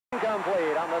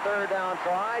Incomplete on the third down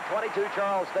try. 22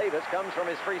 Charles Davis comes from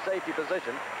his free safety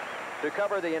position to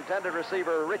cover the intended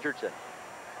receiver Richardson.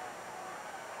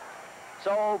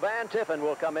 So Van Tiffen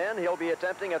will come in. He'll be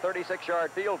attempting a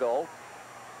 36-yard field goal.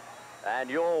 And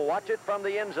you'll watch it from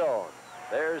the end zone.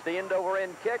 There's the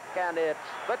end-over-end kick, and it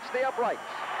splits the uprights.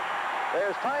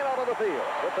 There's time out of the field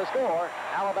with the score,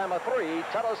 Alabama 3,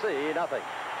 Tennessee nothing.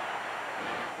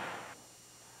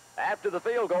 After the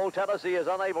field goal, Tennessee is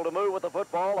unable to move with the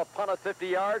football. A punt of 50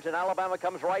 yards, and Alabama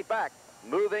comes right back.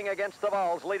 Moving against the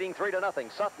Vols, leading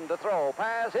 3-0. Sutton to throw.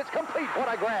 Pass. It's complete.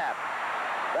 What a grab.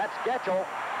 That's Getchell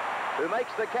who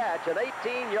makes the catch. An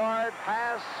 18-yard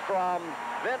pass from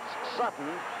Vince Sutton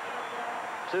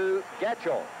to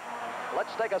Getchell.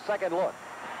 Let's take a second look.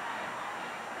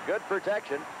 Good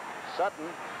protection. Sutton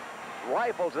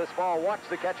rifles this ball. Watch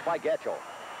the catch by Getchell.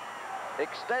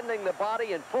 Extending the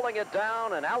body and pulling it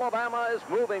down, and Alabama is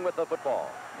moving with the football.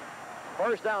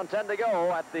 First down, 10 to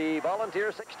go at the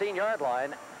Volunteer 16-yard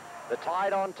line. The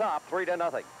Tide on top,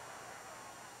 3-0.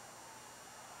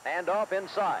 And off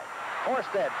inside.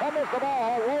 Horsted fumbles the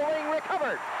ball, rolling,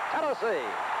 recovered. Tennessee.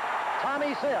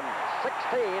 Tommy Sims,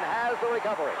 16, has the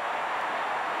recovery.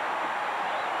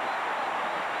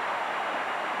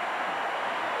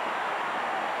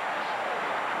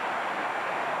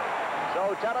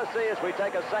 So Tennessee, as we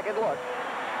take a second look,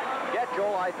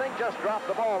 Getchell, I think, just dropped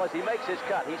the ball as he makes his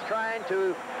cut. He's trying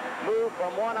to move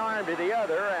from one arm to the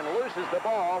other and loses the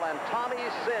ball, and Tommy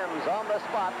Sims on the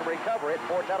spot to recover it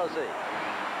for Tennessee.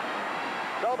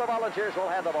 So the Volunteers will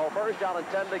have the ball. First down and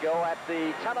 10 to go at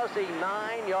the Tennessee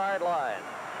 9-yard line.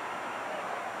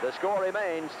 The score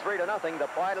remains 3-0. The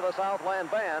pride of the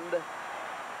Southland Band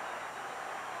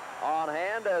on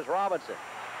hand as Robinson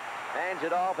hands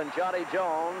it off, and Johnny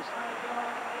Jones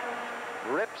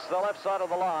rips the left side of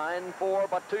the line for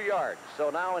but 2 yards. So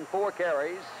now in 4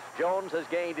 carries, Jones has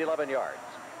gained 11 yards.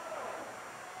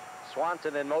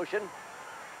 Swanson in motion.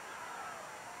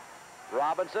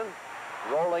 Robinson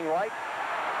rolling right.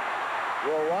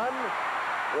 Will run.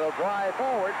 Will drive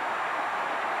forward.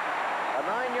 A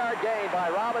 9-yard gain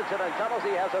by Robinson, and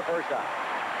Tennessee has a first down.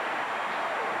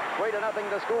 3-0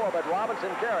 to score, but Robinson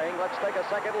carrying. Let's take a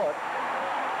second look.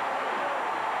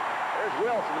 There's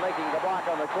Wilson making the block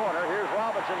on the corner. Here's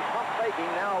Robinson pump faking,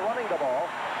 now running the ball.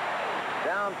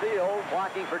 Downfield,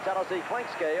 blocking for Tennessee,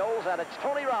 Clinkscales, and it's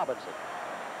Tony Robinson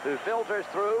who filters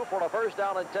through for a first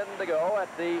down and 10 to go at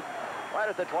right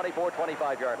at the 24,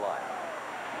 25-yard line.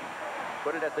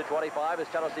 Put it at the 25 as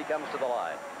Tennessee comes to the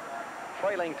line.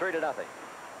 Trailing 3-0.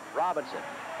 Robinson.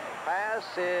 Pass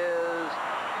is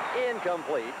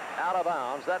incomplete, out of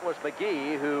bounds. That was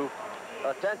McGee who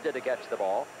attempted to catch the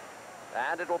ball.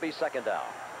 And it will be second down.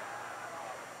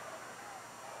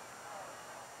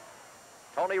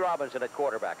 Tony Robinson at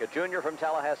quarterback, a junior from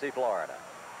Tallahassee, Florida.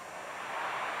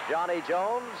 Johnny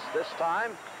Jones, this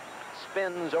time,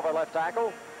 spins over left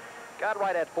tackle. Got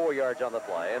right at 4 yards on the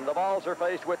play. And the Vols are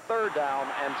faced with third down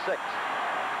and 6.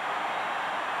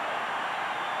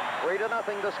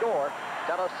 3-0 to score.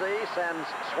 Tennessee sends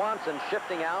Swanson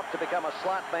shifting out to become a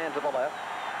slot man to the left.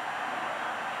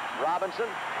 Robinson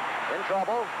in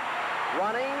trouble.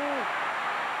 Running,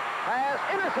 pass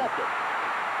intercepted.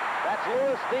 That's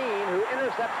Lewis Dean who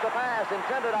intercepts the pass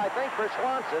intended, I think, for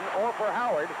Swanson or for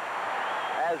Howard,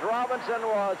 as Robinson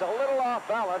was a little off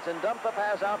balance and dumped the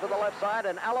pass out to the left side,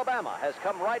 and Alabama has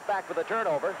come right back with a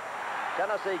turnover.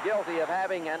 Tennessee guilty of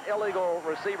having an illegal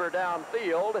receiver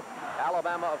downfield.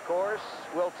 Alabama, of course,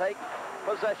 will take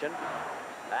possession,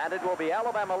 and it will be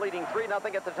Alabama leading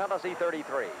 3-0 at the Tennessee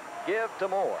 33. Give to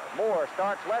Moore. Moore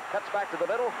starts left, cuts back to the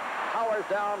middle, powers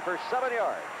down for 7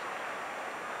 yards.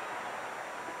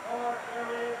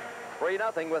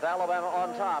 3-0 with Alabama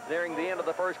on top nearing the end of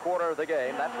the first quarter of the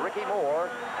game. That's Ricky Moore,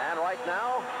 and right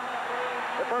now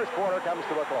the first quarter comes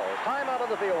to a close. Time out on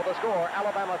the field with the score,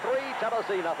 Alabama 3,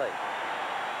 Tennessee nothing.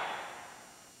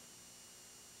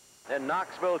 In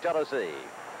Knoxville, Tennessee.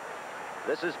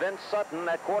 This is Vince Sutton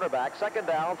at quarterback. Second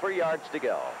down, 3 yards to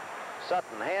go.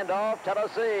 Sutton, handoff.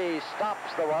 Tennessee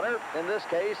stops the runner. In this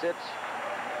case, it's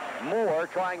Moore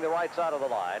trying the right side of the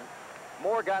line.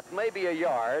 Moore got maybe a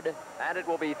yard, and it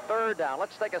will be third down.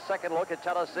 Let's take a second look at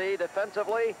Tennessee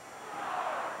defensively.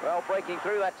 Well, breaking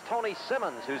through, that's Tony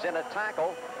Simmons, who's in a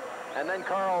tackle. And then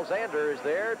Carl Zander is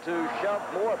there to shove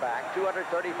Moore back,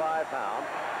 235 pounds.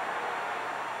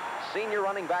 Senior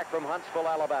running back from Huntsville,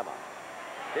 Alabama.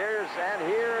 Here's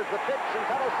the pitch, in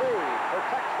Tennessee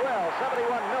protects well.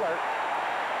 71 Miller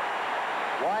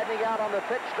widening out on the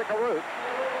pitch to Caruth,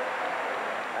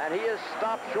 and he is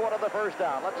stopped short of the first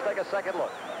down. Let's take a second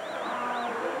look.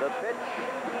 The pitch,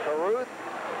 Caruth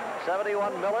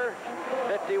 71 Miller,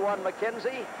 51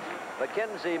 McKenzie.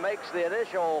 McKenzie makes the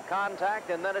initial contact,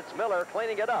 and then it's Miller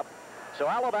cleaning it up. So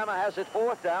Alabama has its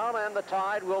 4th down, and the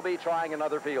Tide will be trying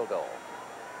another field goal.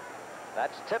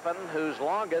 That's Tippin, whose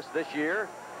longest this year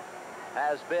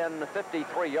has been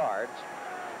 53 yards.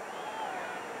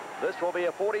 This will be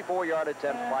a 44-yard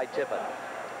attempt by Tippin.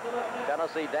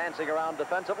 Tennessee dancing around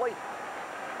defensively.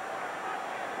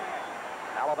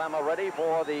 Alabama ready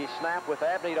for the snap with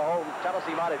Abney to hold.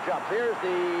 Tennessee might have jumped. Here's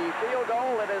the field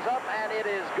goal. It is up, and it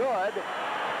is good.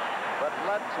 But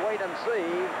let's wait and see.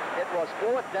 It was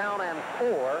 4th down and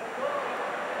 4.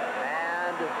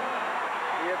 And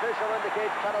the official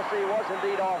indicates Tennessee was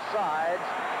indeed offsides.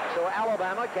 So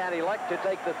Alabama can elect to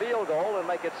take the field goal and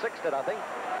make it 6-0,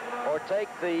 or take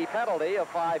the penalty of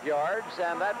 5 yards,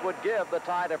 and that would give the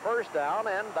Tide a 1st down,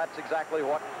 and that's exactly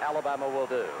what Alabama will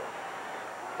do.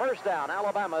 1st down,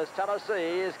 Alabama's.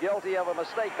 Tennessee is guilty of a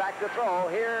mistake. Back to throw.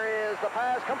 Here is the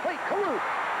pass, complete. Caruth.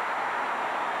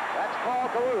 That's Paul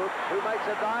Caruth, who makes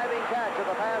a diving catch of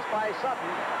the pass by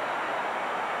Sutton.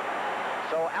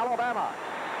 So Alabama,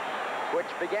 which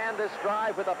began this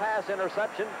drive with a pass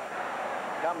interception,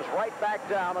 comes right back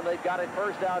down, and they've got it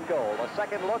 1st down goal. A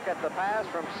second look at the pass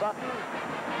from Sutton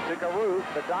to Caruth,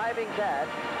 the diving catch.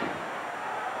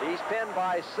 He's pinned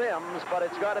by Sims, but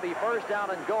it's got to be 1st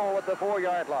down and goal at the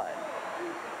 4-yard line.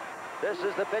 This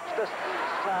is the pitch to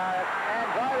and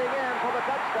driving in for the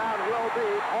touchdown will be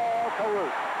Paul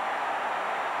Caruth.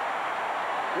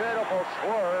 Beautiful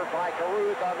swerve by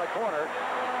Caruth on the corner.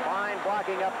 Fine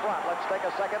blocking up front. Let's take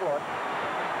a second look.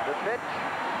 The pitch.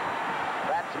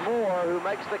 That's Moore who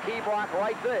makes the key block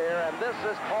right there, and this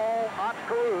is Paul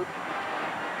Caruth.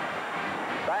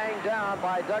 Banged down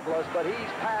by Douglas, but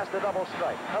he's past the double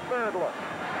strike. A third look.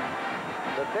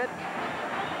 The pitch.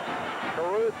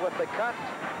 Caruth with the cut.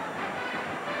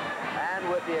 And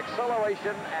with the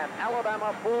acceleration, and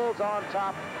Alabama pulls on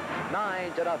top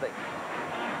 9-0.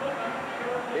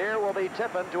 Here will be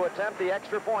Tippin to attempt the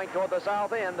extra point toward the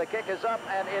south end. The kick is up,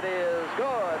 and it is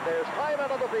good. There's time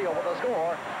out of the field with a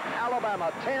score.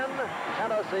 Alabama 10,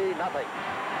 Tennessee nothing.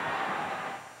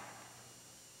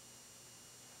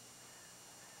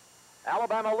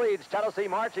 Alabama leads. Tennessee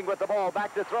marching with the ball.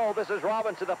 Back to throw. This is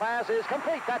Robinson. The pass is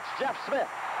complete. That's Jeff Smith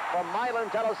from Milan,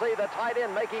 Tennessee, the tight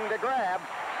end making the grab.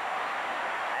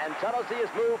 And Tennessee is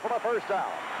moved for the 1st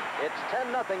down. It's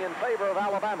 10-0 in favor of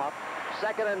Alabama.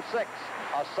 2nd and 6.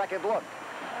 A second look.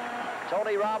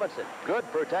 Tony Robinson. Good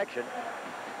protection.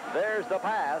 There's the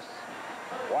pass.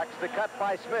 Watch the cut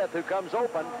by Smith, who comes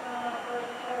open.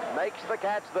 Makes the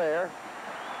catch there.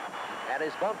 And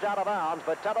is bumped out of bounds,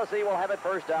 but Tennessee will have it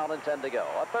 1st down and 10 to go.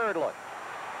 A third look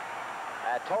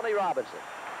at Tony Robinson.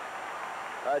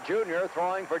 A junior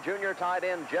throwing for junior tight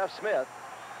end Jeff Smith.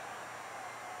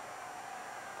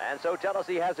 And so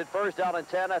Tennessee has it 1st down and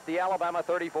 10 at the Alabama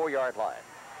 34-yard line.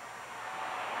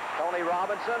 Tony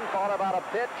Robinson thought about a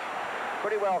pitch.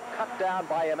 Pretty well cut down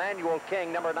by Emmanuel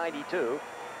King, number 92.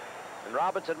 And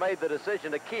Robinson made the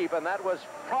decision to keep, and that was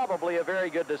probably a very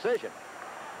good decision.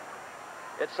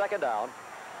 It's 2nd down.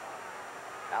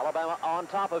 Alabama on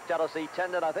top of Tennessee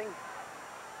 10-0.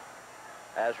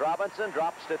 As Robinson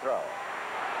drops to throw.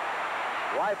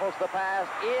 Rifles the pass,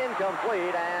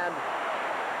 incomplete, and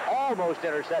almost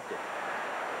intercepted.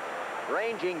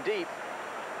 Ranging deep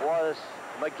was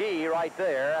McGee right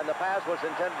there, and the pass was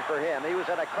intended for him. He was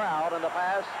in a crowd, and the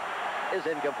pass is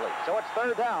incomplete. So it's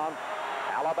 3rd down.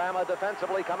 Alabama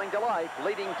defensively coming to life,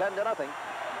 leading 10-0.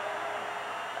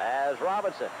 As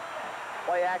Robinson,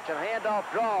 play action, handoff,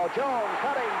 draw. Jones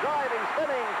cutting, driving,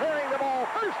 spinning, clearing the ball.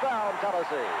 1st down,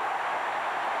 Tennessee.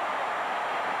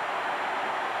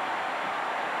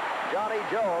 Johnny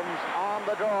Jones on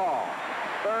the draw.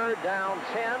 3rd down,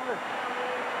 10.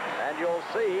 And you'll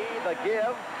see the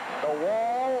give. The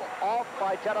wall off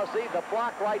by Tennessee. The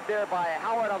block right there by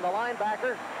Howard on the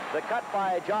linebacker. The cut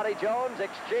by Johnny Jones,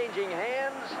 exchanging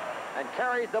hands, and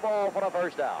carries the ball for the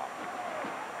 1st down.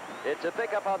 It's a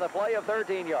pickup on the play of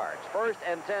 13 yards. 1st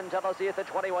and 10, Tennessee at the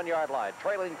 21-yard line,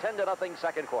 trailing 10-0,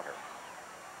 2nd quarter.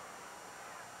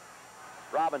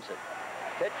 Robinson,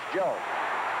 pitch Jones.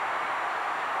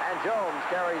 And Jones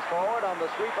carries forward on the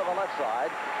sweep of the left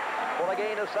side for a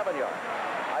gain of 7 yards.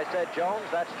 I said Jones,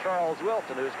 that's Charles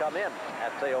Wilson, who's come in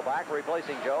at tailback,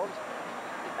 replacing Jones.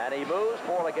 And he moves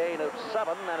for a gain of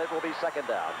 7, and it will be 2nd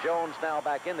down. Jones now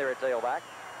back in there at tailback.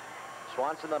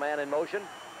 Swanson, the man in motion.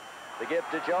 The give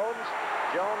to Jones.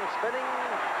 Jones spinning,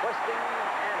 twisting,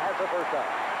 and has a 1st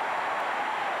down.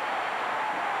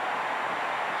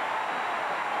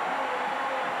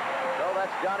 So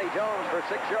that's Johnny Jones for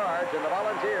 6 yards, and the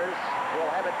Volunteers will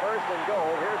have it first and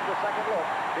goal. Here's the second look.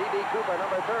 B.B. Cooper,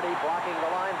 number 30, blocking the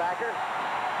linebacker.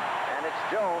 And it's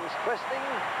Jones twisting,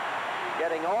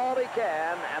 getting all he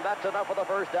can, and that's enough for the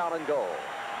first down and goal.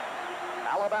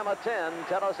 Alabama 10,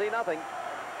 Tennessee nothing.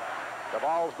 The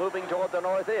ball's moving toward the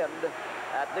north end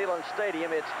at Neyland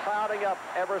Stadium. It's clouding up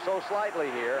ever so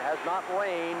slightly here. Has not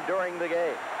rained during the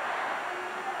game.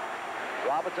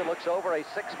 Robinson looks over a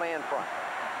 6-man front.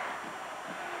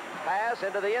 Pass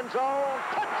into the end zone.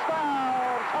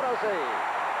 Touchdown, Tennessee.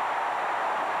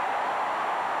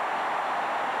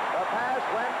 The pass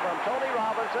went from Tony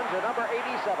Robinson to number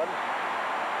 87,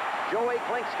 Joey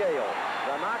Clinkscale,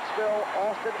 the Knoxville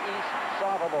Austin East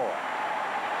sophomore.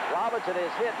 Robinson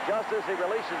is hit just as he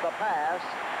releases the pass.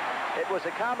 It was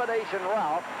a combination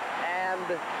route, and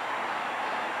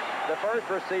the first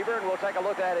receiver, and we'll take a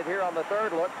look at it here on the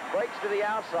third look, breaks to the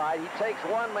outside. He takes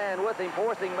one man with him,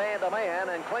 forcing man-to-man,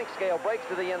 and Clinkscale breaks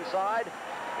to the inside,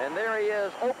 and there he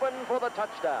is, open for the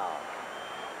touchdown.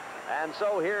 And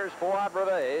so here's Fuad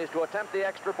Reves to attempt the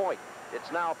extra point. It's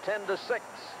now 10-6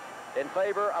 in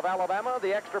favor of Alabama.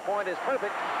 The extra point is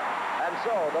perfect. And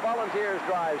so the Volunteers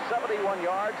drive 71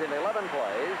 yards in 11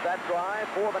 plays. That drive,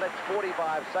 4 minutes,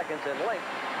 45 seconds in length.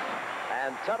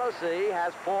 And Tennessee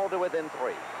has pulled to within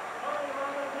 3.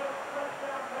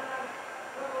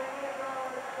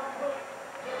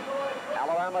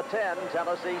 Alabama 10,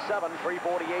 Tennessee 7,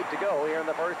 3:48 to go here in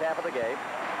the first half of the game.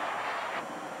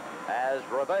 As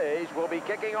Reves will be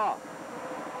kicking off.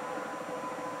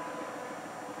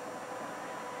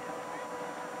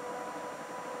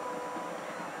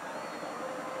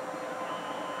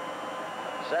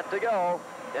 Set to go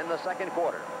in the second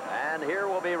quarter. And here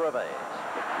will be Reves.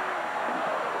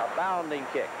 A bounding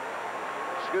kick.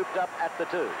 Scooped up at the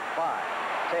 2, 5,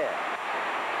 10.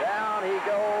 Down he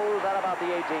goes at about the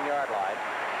 18-yard line.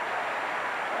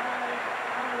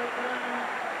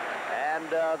 And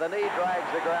the knee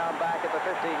drags the ground back at the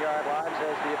 15-yard line,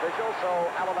 says the official.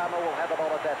 So Alabama will have the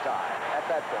ball at that time, at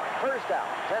that point. First down,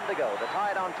 10 to go. The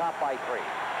Tide on top by 3.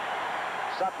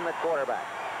 Sutton at quarterback.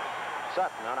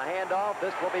 Sutton on a handoff.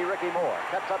 This will be Ricky Moore.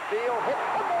 Cuts upfield. Hit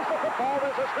almost the football.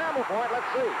 There's a scramble for it.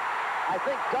 Let's see. I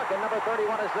think Duncan, number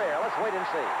 31, is there. Let's wait and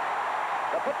see.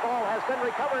 The football has been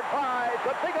recovered by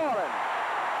the Big Orland.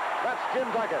 That's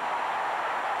Jim Duncan.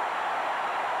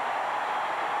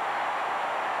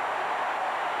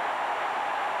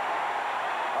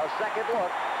 A second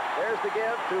look. There's the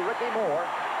give to Ricky Moore.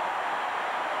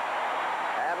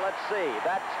 And let's see.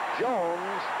 That's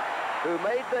Jones who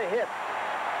made the hit,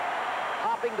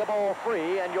 hopping the ball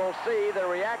free, and you'll see the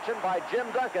reaction by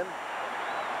Jim Duncan,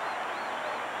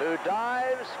 who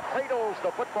dives, cradles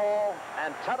the football,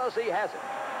 and Tennessee has it.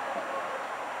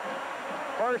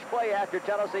 First play after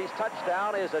Tennessee's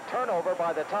touchdown is a turnover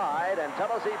by the Tide, and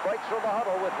Tennessee breaks from the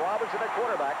huddle with Robinson at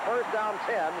quarterback. First down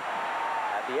 10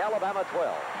 at the Alabama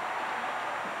 12.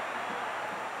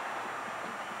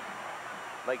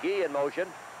 McGee in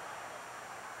motion.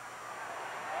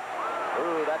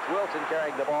 Ooh, that's Wilson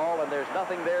carrying the ball, and there's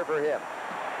nothing there for him.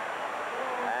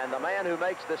 And the man who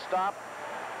makes the stop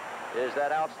is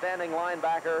that outstanding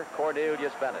linebacker,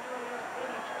 Cornelius Bennett.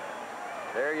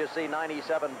 There you see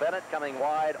 97 Bennett coming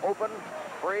wide open,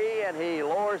 free, and he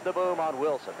lowers the boom on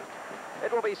Wilson.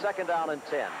 It will be second down and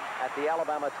 10 at the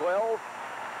Alabama 12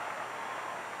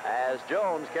 as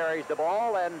Jones carries the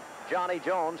ball, and Johnny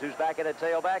Jones, who's back in at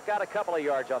tailback, got a couple of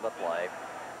yards on the play.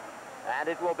 And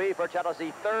it will be for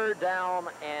Tennessee third down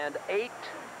and 8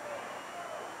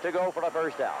 to go for the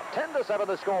first down. 10-7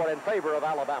 the score in favor of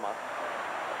Alabama.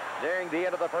 Nearing the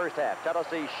end of the first half,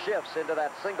 Tennessee shifts into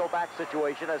that single back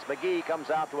situation as McGee comes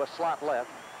out to a slot left.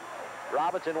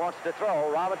 Robinson wants to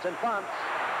throw. Robinson punts.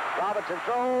 Robinson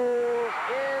throws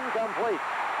incomplete.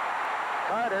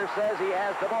 Carter says he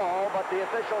has the ball, but the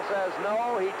official says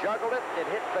no. He juggled it. It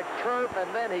hit the turf,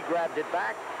 and then he grabbed it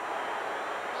back.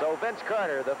 So Vince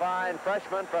Carter, the fine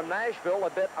freshman from Nashville, a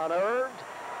bit unnerved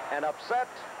and upset.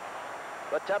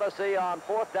 But Tennessee on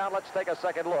fourth down. Let's take a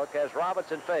second look as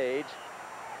Robinson fades.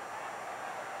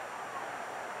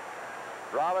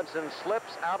 Robinson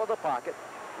slips out of the pocket,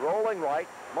 rolling right,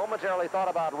 momentarily thought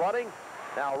about running,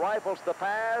 now rifles the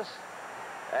pass,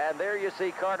 and there you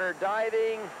see Carter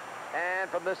diving, and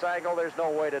from this angle, there's no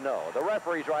way to know. The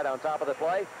referee's right on top of the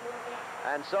play,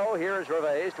 and so here's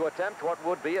Reves to attempt what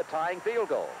would be a tying field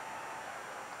goal.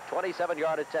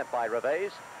 27-yard attempt by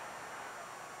Reves.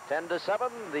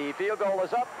 10-7, the field goal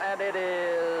is up, and it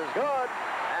is good,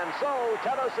 and so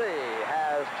Tennessee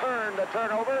has turned a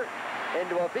turnover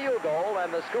into a field goal,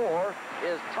 and the score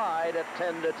is tied at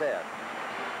 10-10.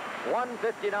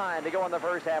 1:59 to go in the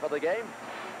first half of the game.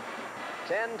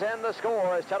 10-10 the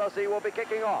score as Tennessee will be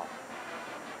kicking off.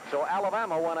 So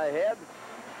Alabama went ahead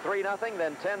 3-0,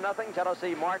 then 10-0.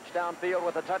 Tennessee marched downfield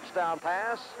with a touchdown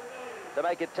pass to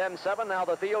make it 10-7. Now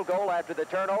the field goal after the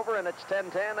turnover, and it's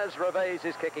 10-10 as Reves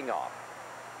is kicking off.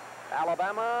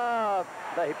 Alabama,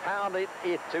 they pounded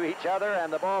it to each other,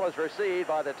 and the ball is received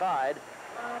by the Tide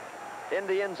in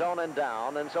the end zone and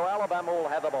down. And so Alabama will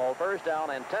have the ball first down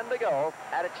and 10 to go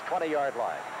at its 20-yard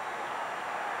line.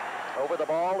 Over the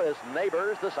ball is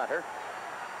Neighbors, the center.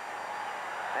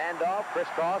 Handoff,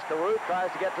 crisscross. Caruth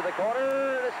tries to get to the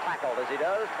corner. Is tackled as he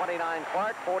does. 29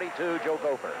 Clark, 42 Joe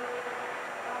Gopher.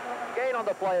 Gain on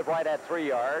the play of right at 3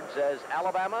 yards as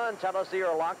Alabama and Tennessee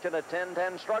are locked in a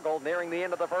 10-10 struggle nearing the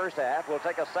end of the first half. We'll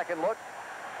take a second look.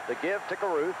 The give to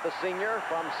Caruth, the senior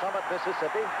from Summit,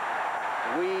 Mississippi.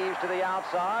 Weaves to the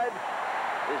outside.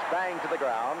 Is banged to the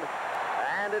ground.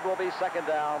 And it will be second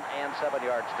down and 7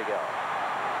 yards to go.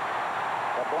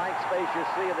 The blank space you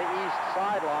see in the east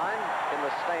sideline in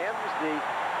the stands, the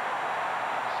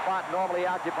spot normally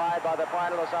occupied by the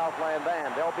Pride of the Southland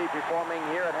Band. They'll be performing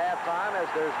here at halftime as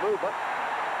there's movement,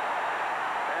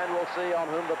 and we'll see on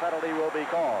whom the penalty will be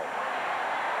called.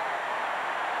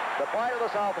 The Pride of the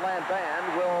Southland Band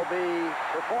will be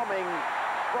performing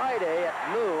Friday at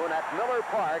noon at Miller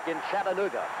Park in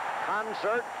Chattanooga.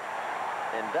 Concert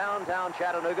in downtown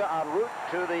Chattanooga en route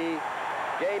to the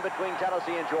game between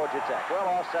Tennessee and Georgia Tech. Well,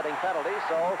 offsetting penalty,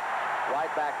 so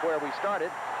right back where we started.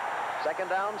 Second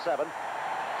down, 7.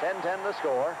 10-10 the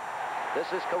score. This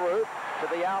is Caruth to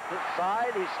the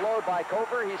outside. He's slowed by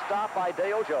Cofer. He's stopped by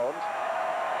Dale Jones.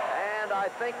 And I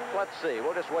think, let's see,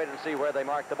 we'll just wait and see where they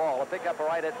mark the ball. A pickup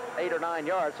right at 8 or 9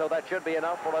 yards, so that should be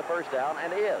enough for a first down,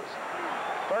 and is.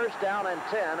 First down and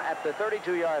 10 at the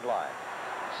 32-yard line.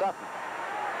 Sutton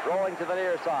rolling to the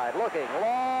near side, looking,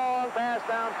 long pass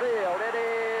downfield. It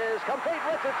is complete.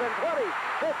 Richardson, 20,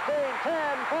 15,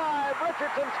 10, 5.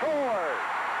 Richardson scores.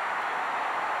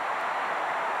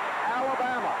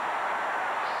 Alabama,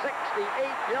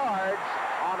 68 yards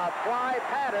on a fly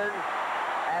pattern,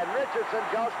 and Richardson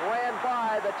just ran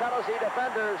by the Tennessee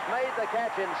defenders, made the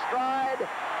catch in stride,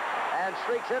 and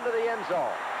streaks into the end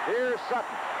zone. Here's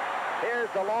Sutton. Here's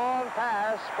the long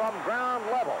pass from ground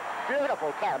level.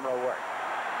 Beautiful camera work.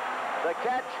 The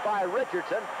catch by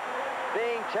Richardson,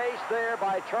 being chased there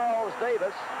by Charles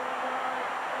Davis,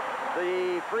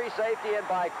 the free safety, and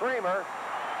by Kramer.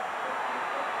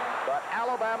 But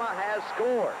Alabama has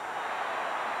scored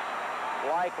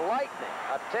like lightning.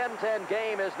 A 10-10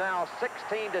 game is now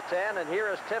 16-10, and here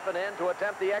is Tiffin in to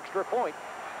attempt the extra point.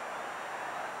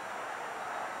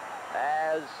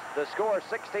 As the score is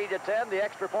 16-10, the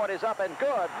extra point is up and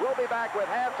good. We'll be back with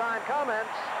halftime comments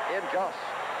in just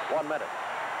 1 minute.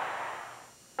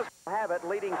 Have it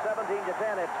leading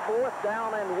 17-10. It's fourth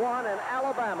down and 1, and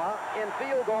Alabama in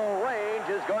field goal range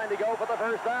is going to go for the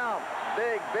first down.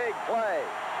 Big play.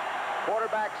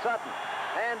 Quarterback Sutton.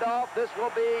 Handoff. This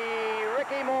will be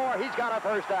Ricky Moore. He's got a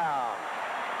first down.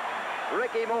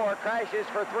 Ricky Moore crashes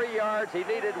for 3 yards. He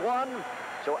needed 1.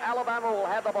 So Alabama will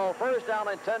have the ball first down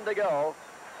and 10 to go.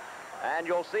 And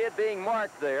you'll see it being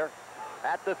marked there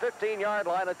at the 15-yard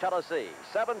line of Tennessee.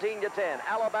 17-10.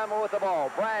 Alabama with the ball.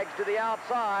 Braggs to the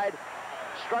outside.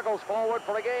 Struggles forward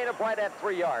for a gain of right at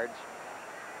 3 yards.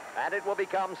 And it will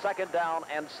become second down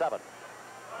and 7.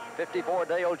 54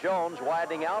 Dale Jones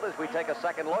widening out as we take a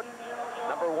second look.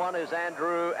 Number 1 is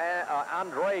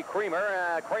Andre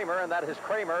Kramer, and that is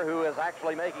Kramer who is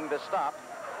actually making the stop.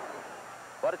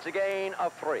 But it's a gain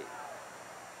of 3.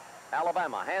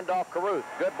 Alabama, handoff Caruth.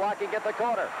 Good blocking at the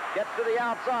corner. Gets to the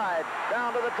outside.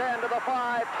 Down to the 10, to the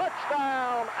 5.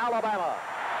 Touchdown, Alabama.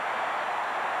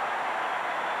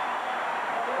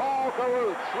 Paul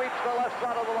Caruth sweeps the left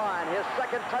side of the line. His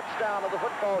second touchdown of the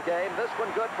football game. This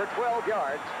one good for 12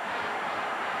 yards.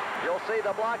 You'll see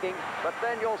the blocking, but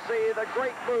then you'll see the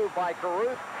great move by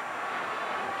Caruth.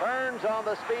 Turns on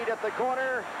the speed at the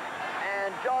corner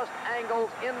and just angles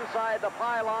inside the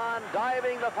pylon,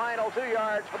 diving the final 2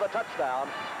 yards for the touchdown.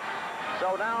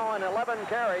 So now in 11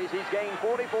 carries, he's gained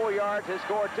 44 yards, has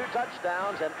scored 2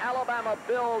 touchdowns, and Alabama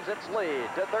builds its lead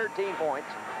to 13 points,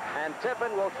 and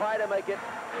Tiffin will try to make it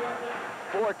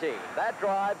 14. That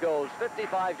drive goes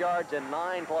 55 yards in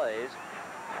 9 plays,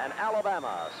 and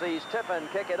Alabama sees Tiffin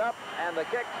kick it up, and the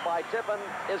kick by Tiffin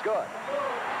is good.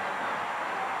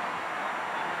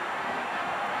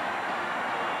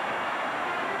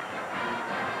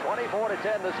 To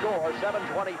 10 the score,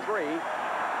 7:23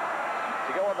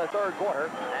 to go in the third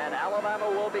quarter, and Alabama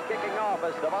will be kicking off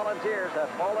as the Volunteers have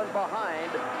fallen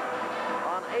behind,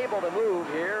 unable to move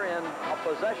here in a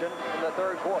possession in the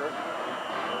third quarter,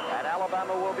 and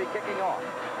Alabama will be kicking off,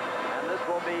 and this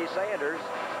will be Sanders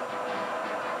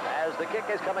as the kick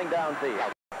is coming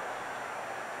downfield.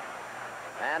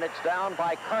 And it's down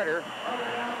by Carter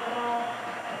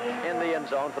in the end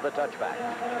zone for the touchback.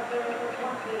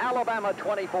 Alabama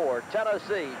 24,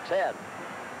 Tennessee 10.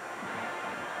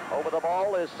 Over the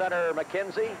ball is center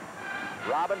McKenzie.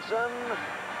 Robinson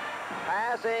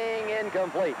passing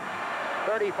incomplete.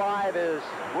 35 is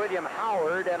William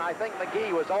Howard, and I think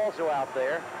McGee was also out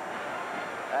there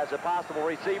as a possible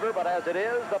receiver, but as it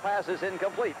is, the pass is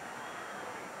incomplete.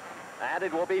 And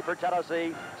it will be for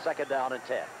Tennessee, second down and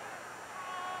 10.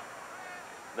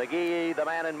 McGee, the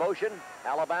man in motion.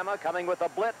 Alabama coming with a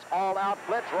blitz, all-out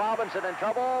blitz. Robinson in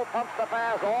trouble, pumps the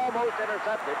pass, almost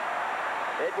intercepted.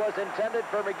 It was intended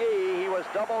for McGee. He was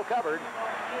double covered,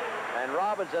 and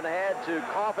Robinson had to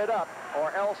cough it up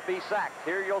or else be sacked.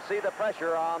 Here you'll see the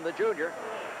pressure on the junior.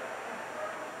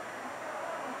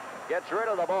 Gets rid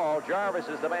of the ball. Jarvis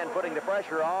is the man putting the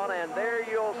pressure on, and there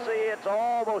you'll see it's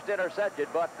almost intercepted,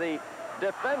 but the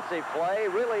defensive play,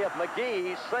 really, of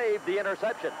McGee saved the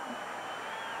interception.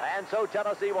 And so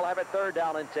Tennessee will have it third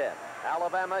down and 10.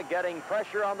 Alabama getting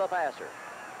pressure on the passer.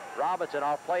 Robinson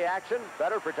off play action.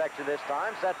 Better protection this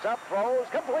time. Sets up, throws,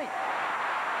 complete.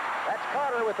 That's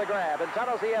Carter with the grab, and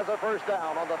Tennessee has a first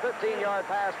down on the 15-yard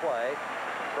pass play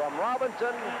from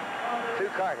Robinson to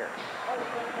Carter.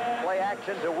 Play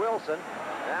action to Wilson.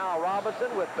 Now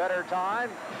Robinson with better time.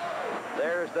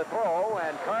 There's the throw,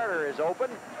 and Carter is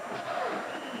open.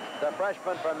 The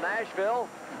freshman from Nashville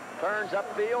turns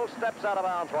upfield, steps out of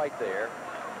bounds right there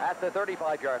at the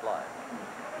 35-yard line.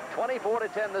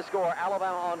 24-10 the score.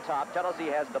 Alabama on top. Tennessee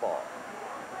has the ball.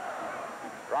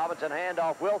 Robinson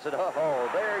handoff Wilson. Oh,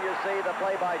 there you see the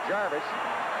play by Jarvis,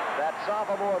 that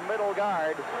sophomore middle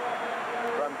guard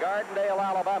from Gardendale,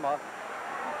 Alabama.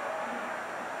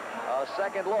 A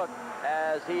second look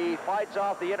as he fights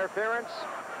off the interference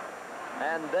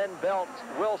and then belts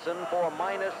Wilson for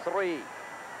 -3.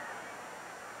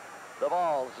 The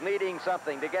Vols needing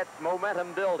something to get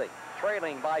momentum building,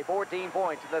 trailing by 14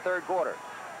 points in the third quarter.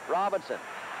 Robinson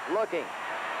looking,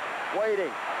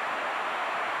 waiting,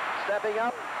 stepping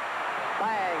up,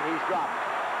 bang, he's dropped.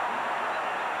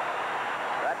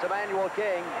 That's Emmanuel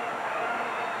King,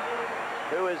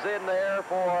 who is in there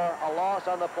for a loss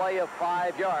on the play of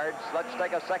 5 yards. Let's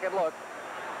take a second look.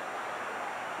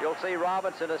 You'll see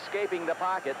Robinson escaping the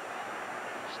pocket,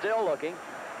 still looking,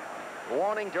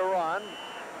 wanting to run,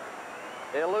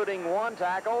 eluding one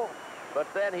tackle, but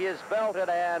then he is belted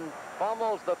and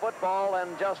fumbles the football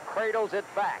and just cradles it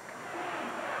back.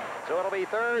 So it'll be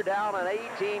third down and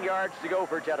 18 yards to go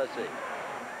for Tennessee.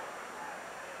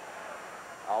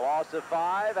 A loss of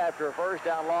 5 after a first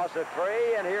down loss of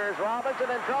 3, and here's Robinson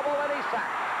in trouble, and he's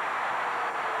sacked.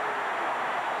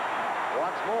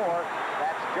 Once more,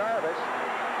 that's Jarvis,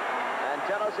 and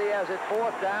Tennessee has it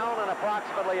fourth down and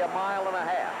approximately a mile and a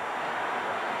half.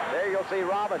 There you'll see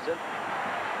Robinson.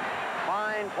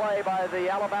 Fine play by the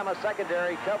Alabama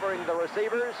secondary covering the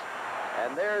receivers,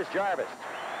 and there's Jarvis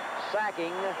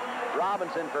sacking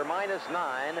Robinson for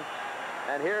 -9,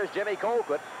 and here's Jimmy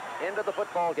Colquitt into the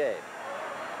football game.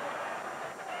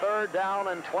 Third down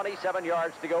and 27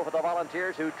 yards to go for the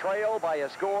Volunteers, who trail by a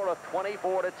score of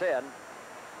 24-10.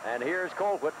 And here's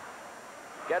Colquitt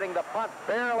getting the punt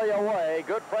barely away.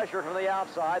 Good pressure from the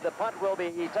outside. The punt will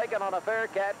be taken on a fair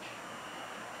catch.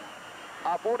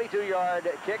 A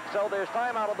 42-yard kick, so there's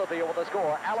time out of the field with the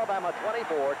score. Alabama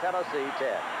 24, Tennessee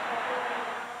 10.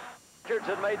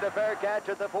 Richardson made the fair catch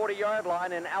at the 40-yard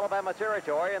line in Alabama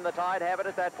territory, and the Tide have it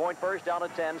at that point, first down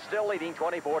and 10, still leading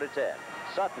 24-10.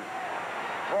 Sutton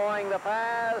throwing the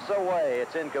pass away.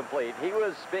 It's incomplete. He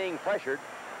was being pressured,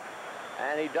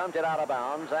 and he dumped it out of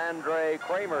bounds. Andre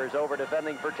Kramer's over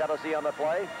defending for Tennessee on the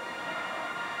play.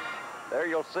 There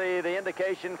you'll see the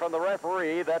indication from the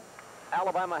referee that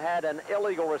Alabama had an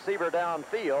illegal receiver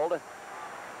downfield.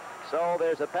 So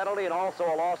there's a penalty and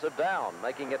also a loss of down,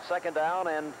 making it second down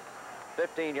and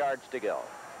 15 yards to go.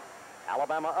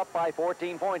 Alabama up by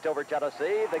 14 points over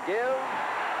Tennessee. The give,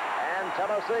 and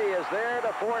Tennessee is there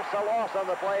to force a loss on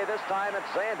the play. This time it's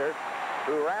Zander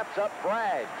who wraps up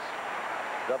Braggs.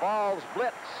 The Vols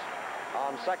blitz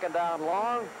on second down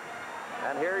long.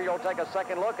 And here you'll take a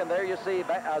second look, and there you see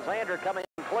Zander coming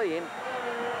clean.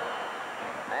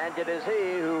 And it is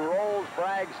he who rolls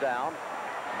Braggs down.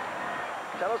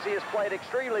 Tennessee has played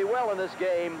extremely well in this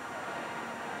game,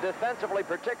 defensively,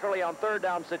 particularly on third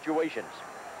down situations.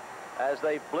 As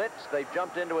they've blitzed, they've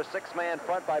jumped into a six-man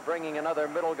front by bringing another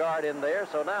middle guard in there.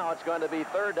 So now it's going to be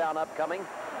third down upcoming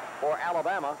for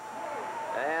Alabama,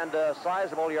 and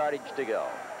sizable yardage to go.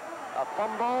 A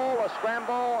fumble, a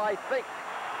scramble. I think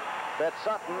that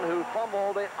Sutton, who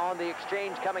fumbled it on the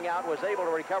exchange coming out, was able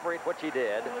to recover it, which he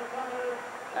did.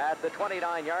 at the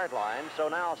 29-yard line. So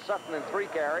now Sutton in 3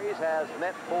 carries has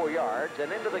net 4 yards,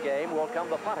 and into the game will come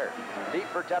the punter. Deep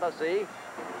for Tennessee,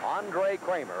 Andre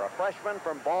Kramer, a freshman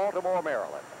from Baltimore,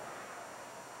 Maryland.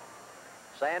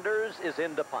 Sanders is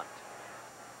in to punt.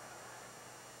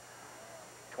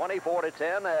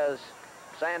 24-10 as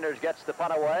Sanders gets the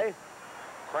punt away.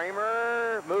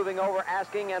 Kramer moving over,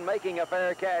 asking and making a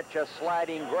fair catch, a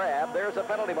sliding grab. There's a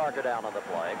penalty marker down on the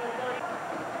play.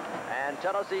 And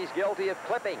Tennessee's guilty of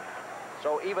clipping.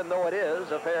 So even though it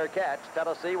is a fair catch,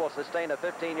 Tennessee will sustain a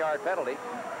 15-yard penalty,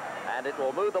 and it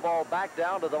will move the ball back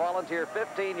down to the Volunteer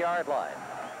 15-yard line.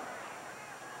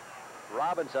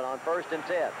 Robinson on 1st and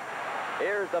 10.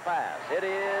 Here's the pass. It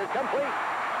is complete.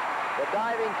 The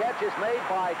diving catch is made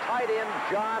by tight end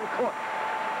John Cook.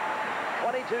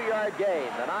 22-yard gain.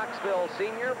 The Knoxville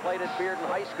senior played at Bearden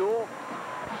High School.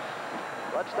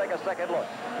 Let's take a second look.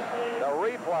 The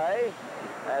replay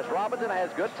as Robinson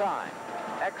has good time.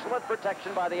 Excellent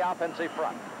protection by the offensive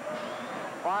front.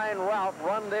 Fine route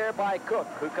run there by Cook,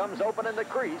 who comes open in the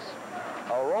crease.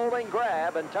 A rolling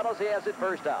grab, and Tennessee has it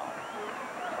first down.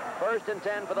 1st and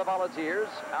 10 for the Volunteers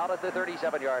out at the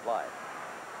 37-yard line.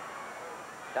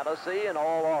 Tennessee in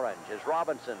all orange as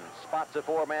Robinson spots a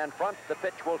 4-man front. The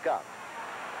pitch will come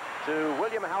to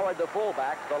William Howard, the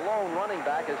fullback. The lone running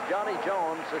back is Johnny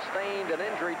Jones, sustained an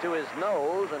injury to his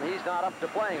nose, and he's not up to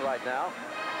playing right now.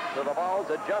 So the Vols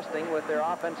adjusting with their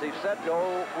offensive set,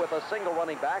 go with a single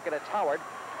running back, and it's Howard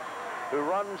who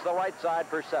runs the right side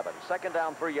for 7. 2nd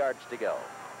down, 3 yards to go.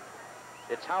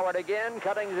 It's Howard again,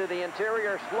 cutting to the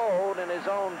interior, slowed in his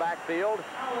own backfield,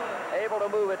 able to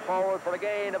move it forward for a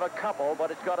gain of a couple,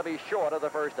 but it's got to be short of the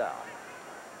first down.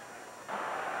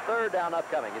 3rd down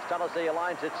upcoming as Tennessee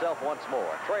aligns itself once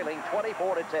more, trailing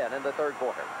 24-10 in the 3rd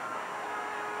quarter.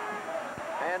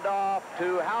 And off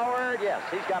to Howard. Yes,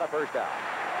 he's got a first down.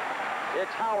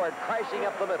 It's Howard crashing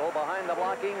up the middle behind the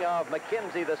blocking of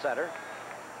McKenzie, the center.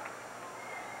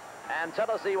 And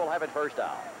Tennessee will have it first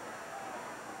down.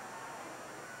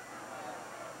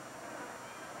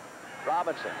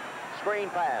 Robinson, screen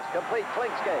pass, complete.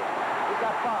 Klingsgate. He's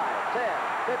got 5,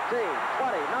 10, 15,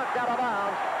 20, knocked out of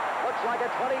bounds. Looks like a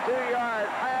 22-yard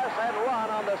pass and run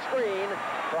on the screen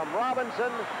from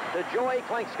Robinson to Joey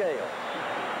Klingsgate.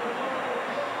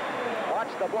 Watch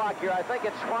the block here. I think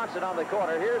it's Swanson on the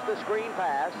corner. Here's the screen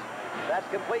pass. That's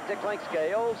complete to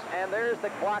Klingsgate, and there's the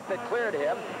block that cleared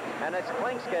him. And it's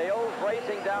Klingsgate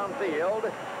racing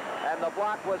downfield. And the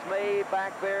block was made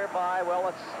back there by, well,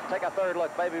 let's take a third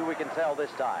look. Maybe we can tell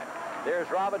this time. There's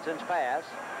Robinson's pass.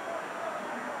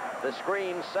 The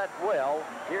screen set well.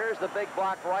 Here's the big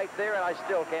block right there, and I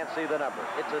still can't see the number.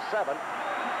 It's a 7.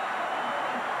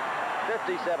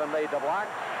 57 made the block.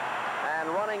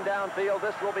 And running downfield,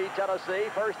 this will be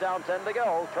Tennessee. First down, 10 to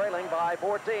go. Trailing by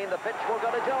 14. The pitch will go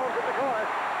to Jones at the corner.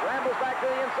 Rambles back to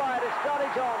the inside. It's Johnny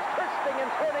Jones twisting and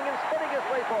turning and spinning his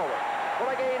way forward for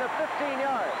a gain of 15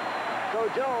 yards. So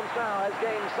Jones now has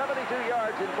gained 72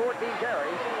 yards in 14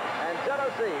 carries, and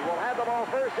Tennessee will have the ball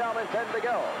first down and 10 to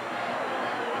go.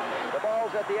 The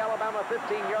ball's at the Alabama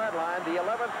 15-yard line, the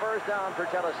 11th first down for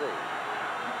Tennessee.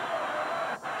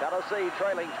 Tennessee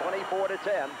trailing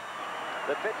 24-10.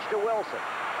 The pitch to Wilson.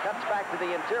 Cuts back to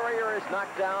the interior, is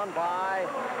knocked down by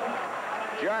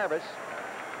Jarvis.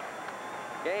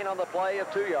 Gain on the play of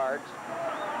 2 yards.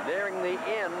 Nearing the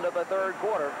end of the 3rd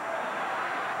quarter.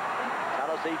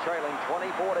 Tennessee trailing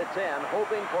 24-10,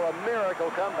 hoping for a miracle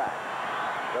comeback.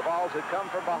 The Vols had come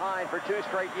from behind for 2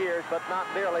 straight years, but not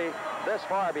nearly this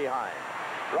far behind.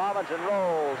 Robinson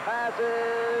rolls,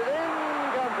 passes,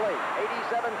 incomplete.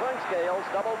 87 Klingsgate,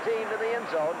 double teamed in the end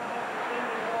zone.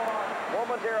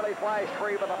 Momentarily flashed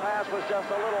free, but the pass was just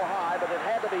a little high, but it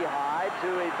had to be high to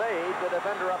evade the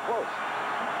defender up close.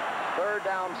 3rd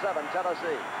down, 7,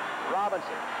 Tennessee.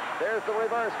 Robinson. There's the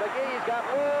reverse. McGee's got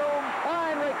room.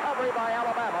 Fine recovery by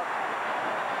Alabama.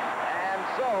 And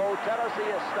so Tennessee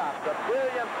is stopped. A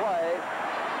brilliant play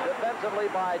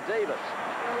defensively by Davis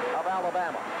of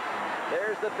Alabama.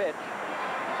 There's the pitch.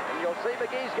 And you'll see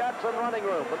McGee's got some running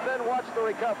room. But then watch the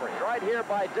recovery right here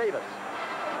by Davis.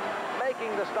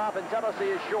 Making the stop, and Tennessee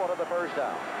is short of the first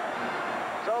down.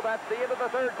 So that's the end of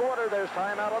the 3rd quarter. There's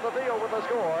time out on the field with the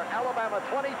score. Alabama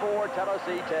 24,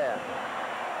 Tennessee 10.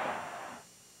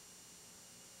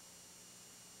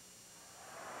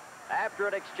 After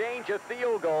an exchange of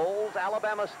field goals,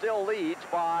 Alabama still leads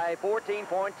by 14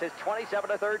 points. It's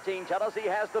 27-13. Tennessee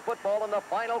has the football in the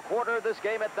final quarter of this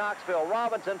game at Knoxville.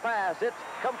 Robinson pass. It's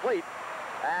complete.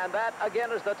 And that,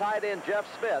 again, is the tight end, Jeff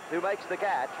Smith, who makes the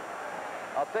catch.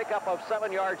 A pickup of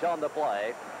 7 yards on the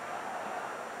play.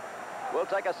 We'll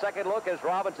take a second look as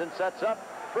Robinson sets up.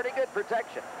 pretty good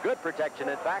protection. Good protection,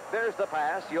 in fact. There's the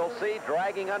pass. You'll see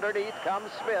dragging underneath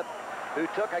comes Smith, who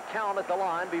took a count at the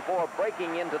line before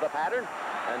breaking into the pattern.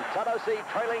 And Tennessee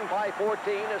trailing by 14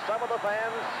 as some of the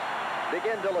fans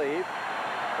begin to leave.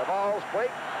 The Vols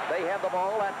break. They have the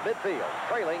ball at midfield,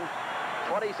 trailing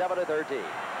 27-13.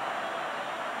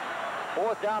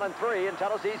 4th down and 3, and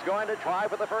Tennessee's going to try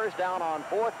for the first down on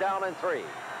 4th down and 3.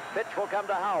 Pitch will come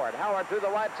to Howard. Howard through the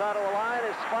right side of the line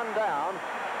is spun down,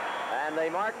 and they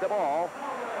mark the ball.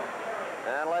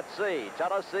 And let's see,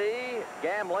 Tennessee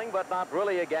gambling, but not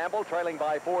really a gamble, trailing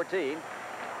by 14.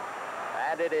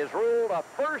 And it is ruled a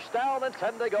first down and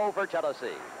 10 to go for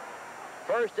Tennessee.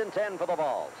 1st and 10 for the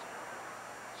Vols.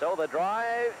 So the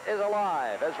drive is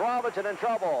alive as Robinson in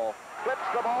trouble. Flips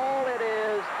the ball. It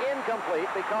is incomplete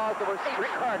because the receiver,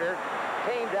 Carter,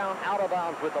 came down out of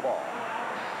bounds with the ball.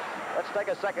 Let's take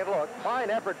a second look. Fine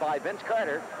effort by Vince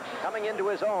Carter, coming into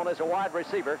his own as a wide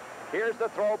receiver. Here's the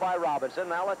throw by Robinson.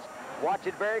 Now let's watch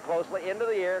it very closely. Into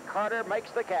the air. Carter makes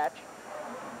the catch.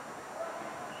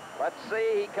 Let's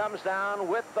see. He comes down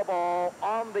with the ball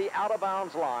on the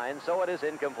out-of-bounds line, so it is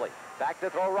incomplete. Back to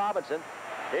throw Robinson.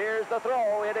 Here's the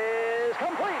throw. It is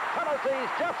complete. Tennessee's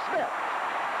Jeff Smith.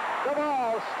 The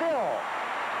ball still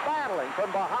battling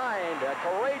from behind. A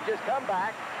courageous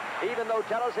comeback, even though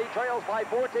Tennessee trails by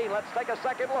 14. Let's take a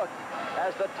second look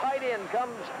as the tight end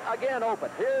comes again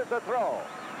open. Here's the throw.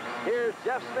 Here's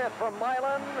Jeff Smith from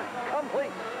Milan.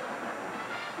 Complete.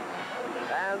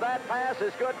 And that pass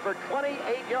is good for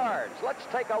 28 yards. Let's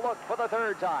take a look for the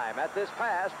 3rd time at this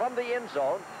pass from the end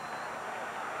zone.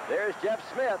 There's Jeff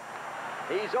Smith.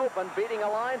 He's open, beating a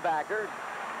linebacker.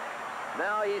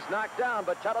 Now he's knocked down,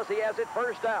 but Tennessee has it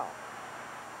first down.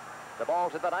 The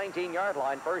ball's at the 19-yard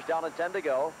line. 1st down and 10 to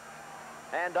go.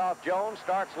 Handoff Jones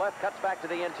starts left, cuts back to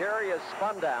the interior, is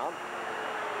spun down.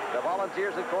 The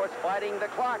Volunteers, of course, fighting the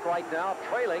clock right now,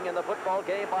 trailing in the football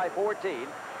game by 14.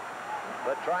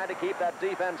 But trying to keep that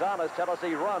defense honest.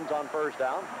 Tennessee runs on 1st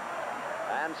down.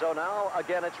 And so now,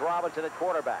 again, it's Robinson at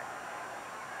quarterback.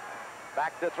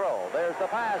 Back to throw. There's the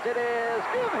pass. It is.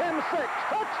 Give him 6.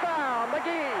 Touchdown,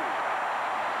 McGee.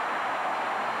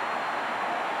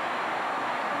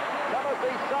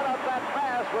 Tennessee set up that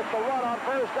pass with the run on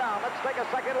 1st down. Let's take a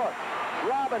second look.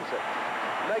 Robinson.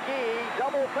 McGee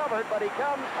double covered, but he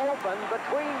comes open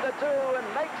between the two and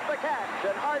makes the catch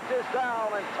and arches down,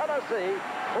 and Tennessee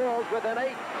pulls within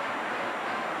 8.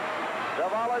 The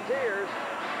Volunteers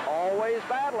always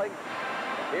battling.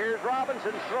 Here's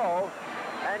Robinson's throw.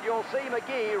 And you'll see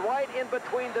McGee right in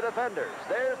between the defenders.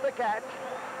 There's the catch.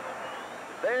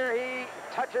 There he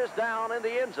touches down in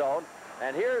the end zone.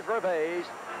 And here's Reves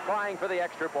trying for the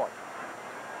extra point.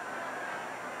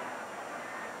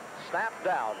 Snap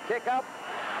down, kick up,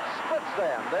 splits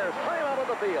them. There's time out of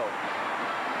the field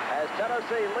as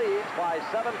Tennessee leads by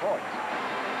 7 points.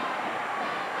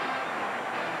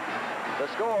 The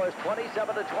score is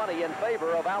 27-20 in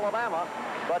favor of Alabama,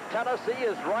 but Tennessee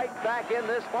is right back in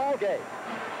this ball game.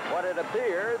 When it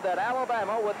appeared that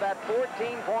Alabama, with that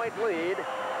 14-point lead,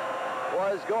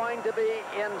 was going to be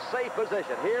in safe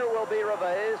position. Here will be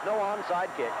Reves, no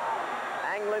onside kick.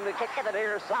 Angling the kick to the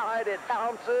near side, it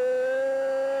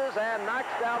bounces and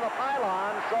knocks down the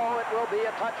pylon, so it will be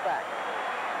a touchback.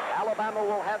 Alabama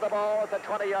will have the ball at the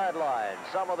 20-yard line.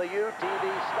 Some of the UTV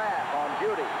staff on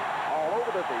duty all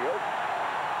over the field.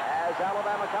 As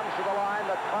Alabama comes to the line,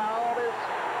 the crowd is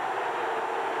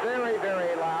very,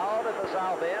 very loud at the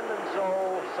south end, and so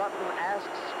Sutton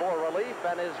asks for relief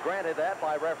and is granted that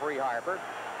by referee Harper.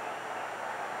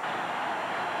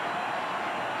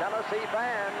 Tennessee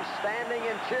fans standing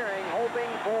and cheering, hoping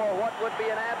for what would be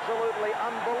an absolutely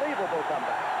unbelievable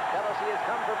comeback. Tennessee has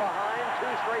come from behind 2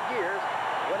 straight years,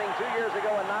 winning 2 years ago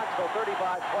in Knoxville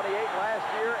 35-28, last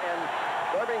year in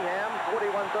Birmingham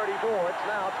 41-34. It's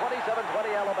now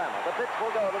 27-20 Alabama. The pitch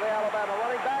will go to the Alabama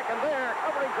running back, and there,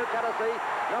 covering for Tennessee,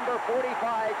 number 45,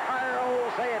 Kyle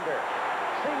Zander,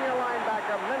 senior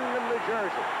linebacker, Minden, New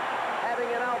Jersey, having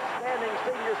an outstanding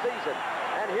senior season.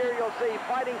 And here you'll see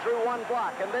fighting through one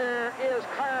block, and there is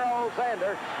Kyle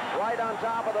Zander right on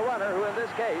top of the runner, who in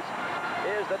this case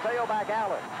is the tailback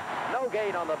Allen. No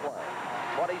gain on the play.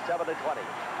 27-20.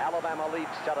 Alabama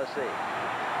leads Tennessee.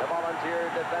 The Volunteer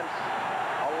defense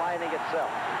aligning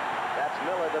itself. That's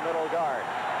Miller, the middle guard.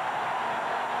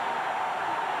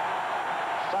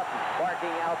 Sutton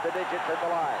barking out the digits at the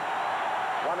line.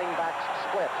 Running backs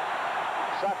split.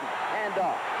 Sutton,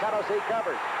 handoff. Tennessee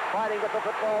covers. Fighting with the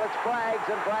football, it's Braggs,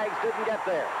 and Braggs didn't get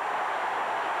there.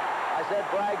 I said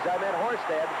Braggs, I meant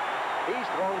Horsted. He's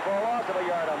thrown for a loss of a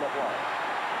yard on the play.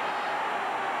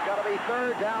 Got to be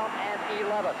 3rd down and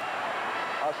 11.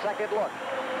 A second look.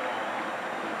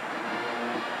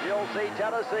 Vols see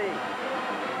Tennessee.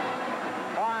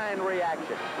 Fine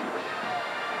reaction.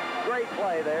 Great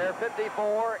play there.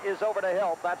 54 is over to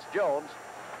help. That's Jones.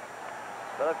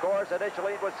 But, of course,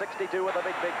 initially it was 62 with a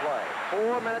big play.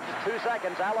 4 minutes, 2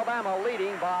 seconds. Alabama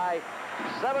leading by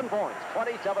 7 points,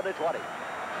 27-20.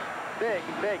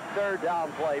 Big third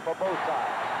down play for both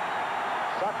sides.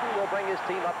 Sutton will bring his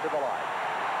team up to the line.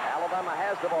 Alabama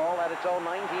has the ball at its own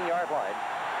 19-yard line,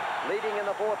 leading in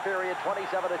the fourth period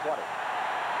 27-20.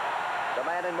 The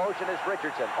man in motion is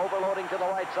Richardson, overloading to the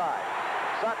right side.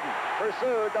 Sutton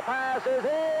pursued. The pass is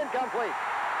incomplete.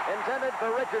 Intended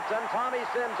for Richardson. Tommy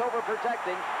Sims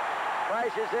overprotecting.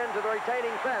 Crashes into the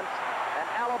retaining fence, and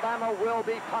Alabama will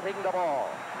be punting the ball.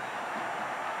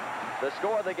 The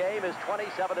score of the game is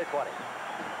 27-20.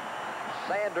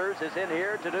 Sanders is in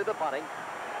here to do the punting.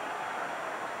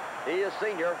 He is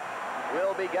senior.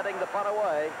 Will be getting the punt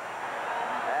away.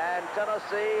 And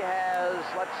Tennessee has,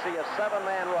 let's see, a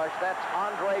 7-man rush. That's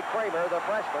Andre Kramer, the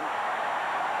freshman.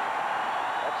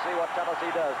 Let's see what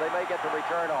Tennessee does. They may get the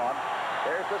return on.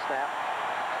 There's the snap.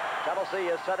 Tennessee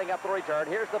is setting up the return.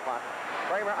 Here's the punt.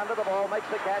 Kramer under the ball, makes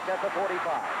the catch at the 45.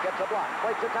 Gets a block,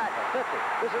 breaks a tackle, 50.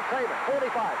 This is Kramer, 45.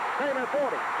 Kramer,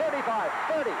 40, 35,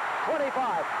 30,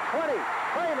 25, 20.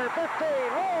 Kramer, 15.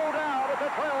 Rolled out at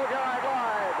the 12-yard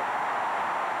line.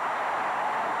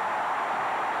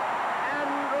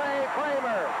 Andre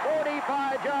Kramer,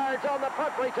 45 yards on the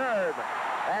punt return.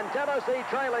 And Tennessee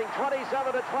trailing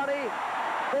 27-20.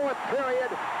 Fourth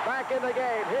period, back in the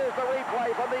game. Here's the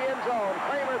replay from the end zone.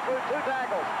 Kramer through 2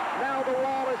 tackles. Now the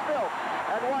wall is built.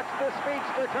 And watch the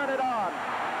speedster turn it on.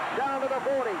 Down to the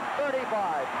 40,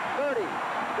 35, 30.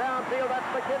 Downfield, that's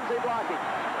McKenzie blocking.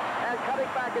 And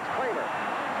cutting back, it's Kramer.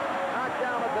 Knocked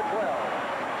down at the 12.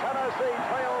 Tennessee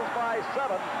trails by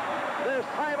 7. There's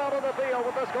time out of the field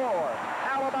with the score.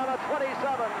 Alabama 27,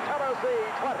 Tennessee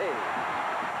 20.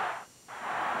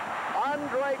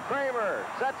 Andre Kramer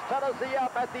sets Tennessee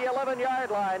up at the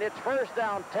 11-yard line. It's first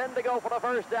down, 10 to go for the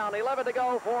first down, 11 to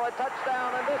go for a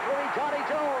touchdown, and this will be Johnny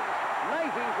Jones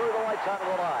knifing through the right side of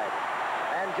the line.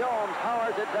 And Jones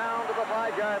powers it down to the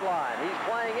 5-yard line. He's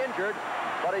playing injured,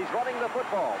 but he's running the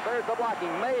football. There's the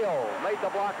blocking. Mayo made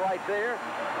the block right there.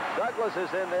 Douglas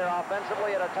is in there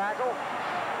offensively at a tackle.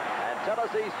 And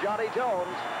Tennessee's Johnny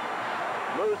Jones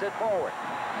moves it forward.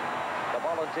 The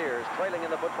Volunteers trailing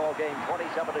in the football game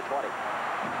 27-20.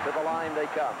 To the line they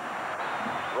come.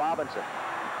 Robinson.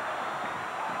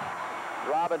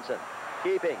 Robinson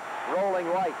keeping, rolling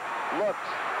right, looks,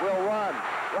 will run.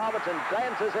 Robinson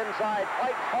dances inside,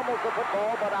 White fumbles the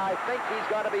football, but I think he's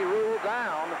got to be ruled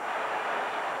down.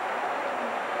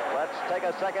 Let's take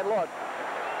a second look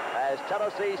as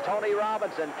Tennessee's Tony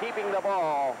Robinson, keeping the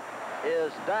ball,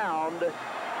 is downed.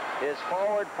 His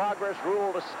forward progress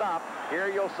rule to stop. Here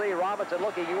you'll see Robinson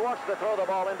looking. He wants to throw the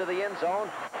ball into the end zone.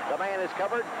 The man is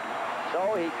covered,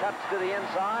 so he cuts to the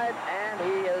inside, and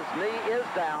his knee is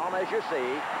down, as you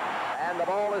see. And the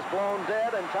ball is blown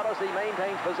dead, and Tennessee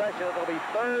maintains possession. It'll be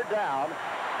third down,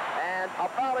 and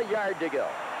about a yard to go.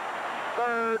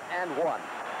 3rd and 1.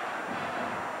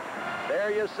 There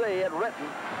you see it written.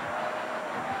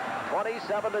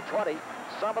 27-20.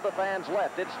 Some of the fans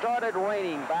left. It started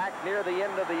raining back near the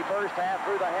end of the first half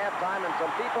through the halftime, and some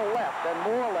people left and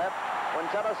more left when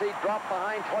Tennessee dropped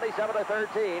behind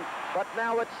 27-13, but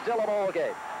now it's still a ball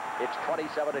game. It's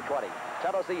 27-20.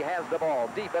 Tennessee has the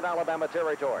ball deep in Alabama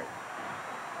territory.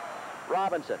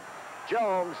 Robinson.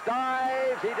 Jones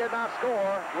dives. He did not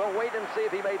score. We'll wait and see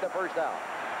if he made the first down.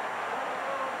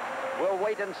 We'll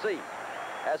wait and see,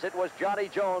 as it was Johnny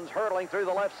Jones hurtling through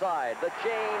the left side. The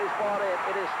chain is brought in.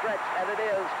 It is stretched, and it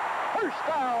is first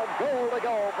down, goal to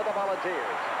go for the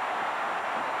Volunteers.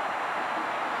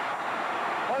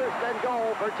 First and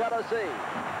goal for Tennessee.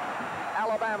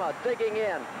 Alabama digging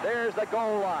in. There's the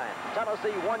goal line.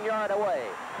 Tennessee 1 yard away.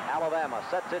 Alabama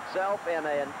sets itself in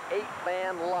an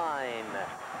 8-man line.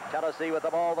 Tennessee with the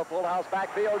ball, the full house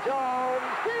backfield. Jones,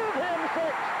 give him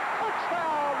 6.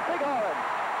 Touchdown, Big Orange.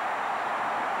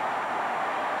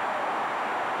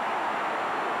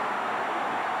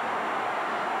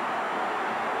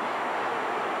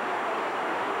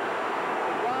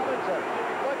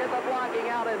 Look at the blocking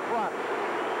out in front.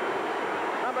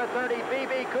 Number 30,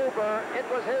 B.B. Cooper. It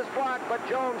was his block, but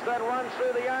Jones then runs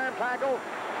through the arm tackle.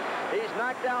 He's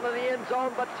knocked down in the end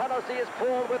zone, but Tennessee is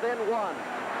pulled within 1.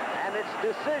 And it's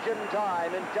decision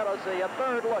time in Tennessee. A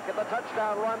third look at the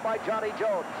touchdown run by Johnny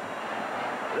Jones.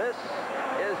 This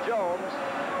is Jones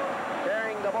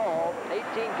carrying the ball. 18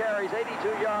 carries,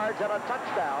 82 yards, and a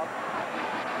touchdown.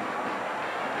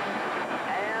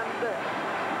 And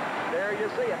there you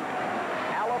see it.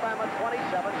 Alabama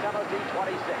 27, Tennessee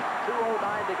 26.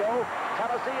 2:09 to go. so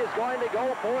Tennessee is going to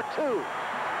go for two.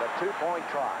 The two-point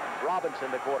try. Robinson,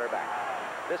 the quarterback.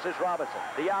 This is Robinson,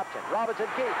 the option. Robinson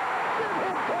keeps. Give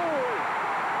him two.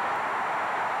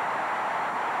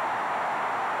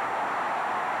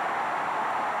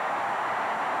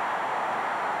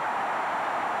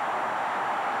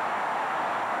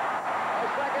 A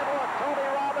second look. Tony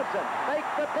Robinson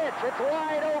makes the pitch. It's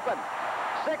wide open.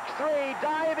 6'3",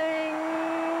 diving.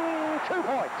 2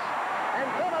 points. And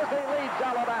Tennessee leads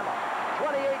Alabama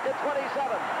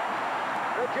 28-27.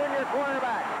 The junior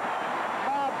quarterback,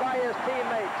 mobbed by his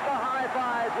teammates. The high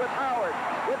fives with Howard,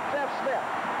 with Jeff Smith.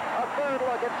 A third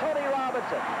look at Tony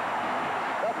Robinson.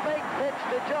 The fake pitch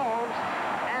to Jones,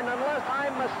 and unless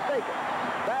I'm mistaken,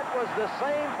 that was the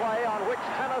same play on which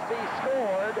Tennessee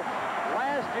scored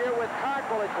last year with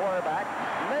Cockrell at quarterback,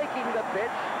 making the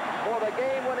pitch for the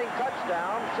game-winning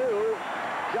touchdown to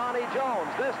Johnny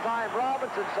Jones. This time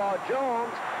Robinson saw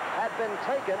Jones had been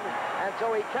taken, and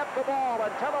so he kept the ball, and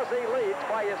Tennessee leads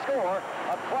by a score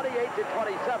of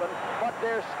 28-27, but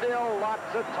there's still lots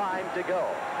of time to go.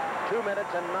 2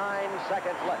 minutes and 9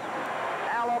 seconds left.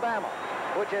 Alabama,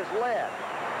 which is led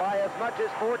by as much as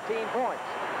 14 points.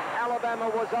 Alabama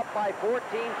was up by 14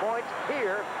 points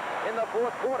here in the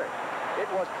fourth quarter. It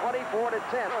was 24-10.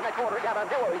 In the quarter, got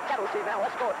underway. Tennessee now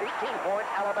has scored 18 points,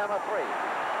 Alabama 3.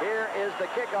 Here is the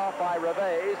kickoff by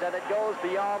Reves, and it goes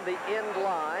beyond the end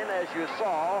line, as you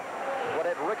saw, when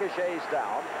it ricochets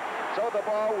down. So the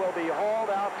ball will be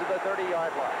hauled out to the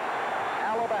 30-yard line.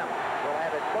 Alabama will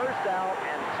have it first down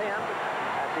and 10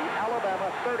 at the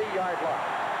Alabama 30-yard line.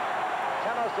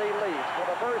 Tennessee leads for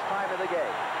the first time in the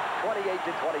game,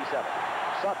 28-27.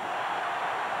 Sutton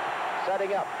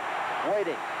setting up,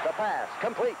 waiting, the pass,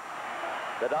 complete.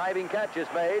 The diving catch is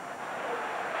made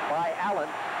by Allen.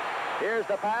 Here's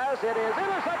the pass. It is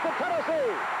intercepted,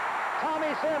 Tennessee. Tommy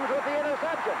Sims with the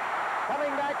interception. Coming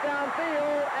back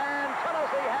downfield, and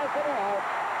Tennessee has the ball.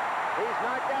 He's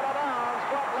knocked out of bounds,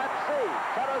 but let's see.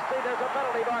 Tennessee, there's a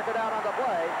penalty marker down on the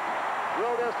play.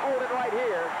 We'll just hold it right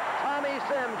here. Tommy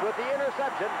Sims with the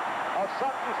interception of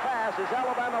Sutton's pass as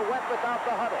Alabama went without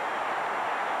the huddle.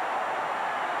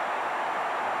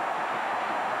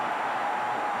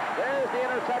 There's the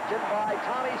interception by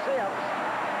Tommy Sims.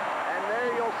 And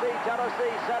there you'll see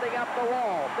Tennessee setting up the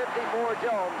wall. 54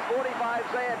 Jones, 45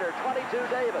 Zander, 22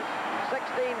 Davis,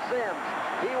 16 Sims.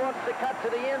 He wants to cut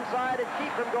to the inside and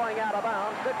keep him going out of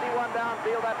bounds. 51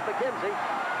 downfield, that's McKenzie.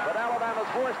 But Alabama's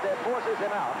forces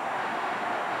him out.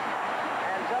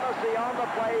 And Tennessee on the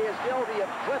play is guilty of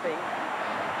tripping.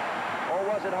 Or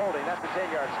was it holding? That's the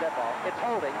 10-yard step off. It's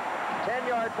holding.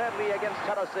 10-yard penalty against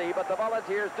Tennessee, but the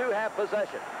Volunteers do have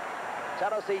possession.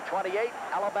 Tennessee 28,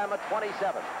 Alabama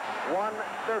 27.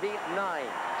 1:39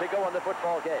 to go in the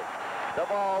football game. The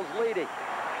Vols leading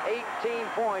 18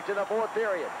 points in the fourth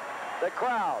period. The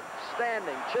crowd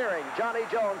standing, cheering Johnny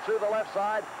Jones through the left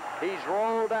side. He's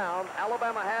rolled down.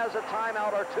 Alabama has a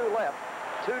timeout or two left.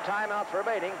 2 timeouts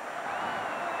remaining.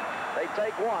 They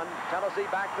take one. Tennessee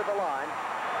back to the line,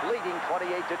 leading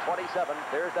 28-27.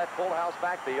 There's that full house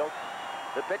backfield.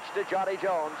 The pitch to Johnny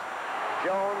Jones.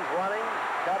 Jones running,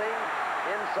 cutting,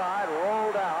 inside,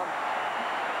 roll down.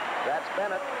 That's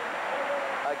Bennett.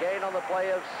 A gain on the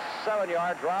play of 7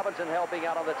 yards. Robinson helping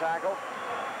out on the tackle.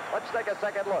 Let's take a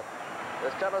second look.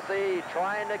 This Tennessee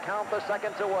trying to count the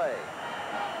seconds away.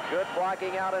 Good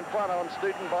blocking out in front on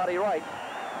student body right.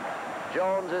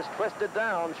 Jones is twisted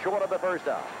down short of the first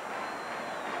down.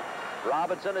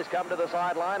 Robinson has come to the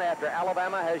sideline after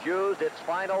Alabama has used its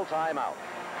final timeout.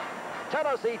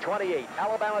 Tennessee 28,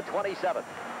 Alabama 27.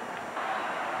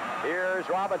 Here's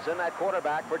Robinson at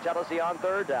quarterback for Tennessee on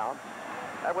third down.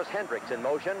 That was Hendricks in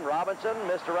motion. Robinson,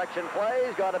 misdirection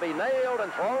plays, got to be nailed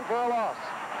and thrown for a loss.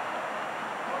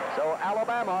 So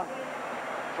Alabama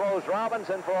throws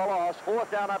Robinson for a loss.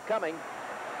 Fourth down upcoming.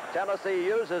 Tennessee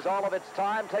uses all of its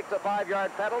time, takes a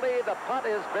 5-yard penalty. The punt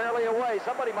is barely away.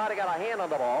 Somebody might have got a hand on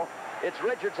the ball. It's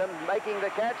Richardson making the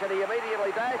catch, and he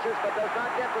immediately dashes, but does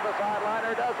not get to the sideline,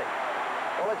 or does he?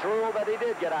 Well, it's ruled that he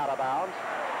did get out of bounds.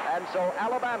 And so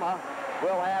Alabama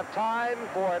will have time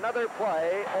for another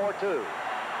play or two.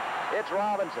 It's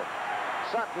Robinson.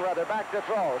 Sutton, rather, back to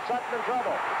throw. Sutton in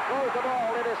trouble. Throws the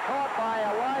ball. It is caught by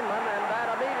a lineman, and that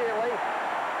immediately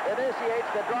initiates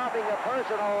the dropping of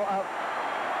personal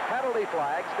penalty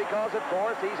flags because, of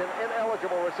course, he's an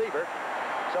ineligible receiver.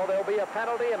 So there'll be a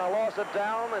penalty and a loss of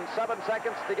down and 7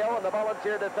 seconds to go in the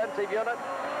Volunteer defensive unit.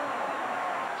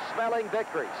 Smelling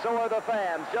victory. So are the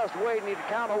fans, just waiting to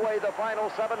count away the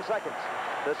final 7 seconds.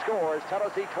 The score is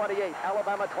Tennessee 28,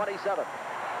 Alabama 27.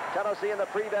 Tennessee in the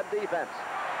prevent defense.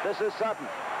 This is Sutton.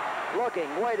 Looking,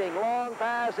 waiting, long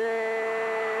pass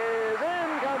is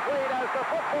incomplete.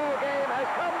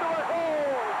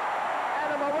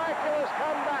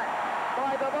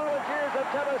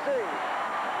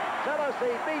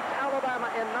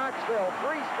 in Knoxville.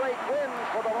 3 straight wins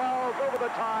for the Vols over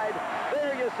the Tide.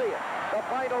 There you see it. The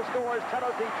final score is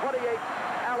Tennessee 28,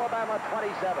 Alabama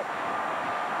 27.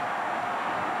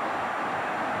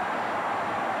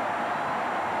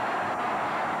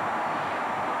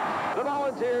 The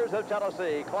Volunteers of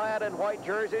Tennessee, clad in white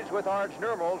jerseys with orange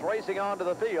numerals, racing onto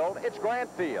the field. It's Grant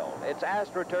Field. It's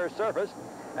AstroTurf surface,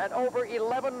 and over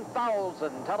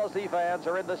 11,000 Tennessee fans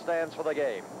are in the stands for the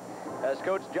game. As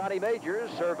Coach Johnny Majors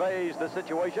surveys the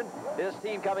situation, his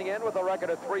team coming in with a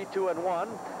record of 3-2-1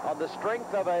 on the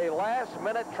strength of a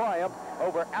last-minute triumph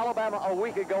over Alabama a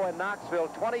week ago in Knoxville,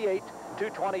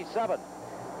 28-27.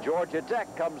 Georgia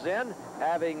Tech comes in,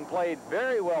 having played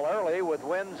very well early with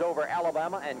wins over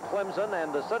Alabama and Clemson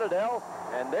and the Citadel.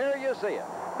 And there you see it,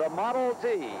 the Model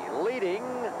T leading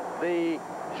the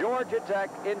Georgia Tech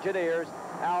Engineers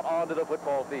out onto the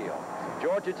football field.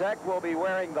 Georgia Tech will be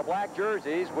wearing the black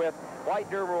jerseys with white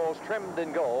numerals trimmed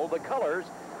in gold. The colors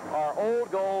are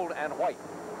old gold and white.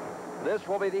 This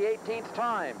will be the 18th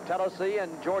time Tennessee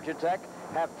and Georgia Tech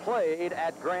have played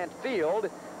at Grant Field,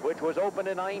 which was opened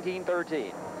in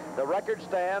 1913. The record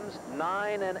stands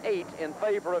 9-8 in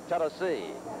favor of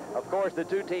Tennessee. Of course, the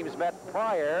two teams met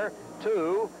prior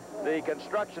to the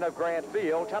construction of Grant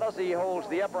Field. Tennessee holds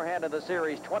the upper hand in the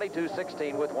series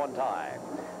 22-16 with 1 tie.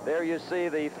 There you see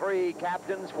the 3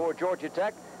 captains for Georgia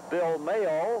Tech. Bill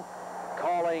Mayo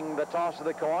calling the toss of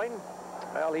the coin.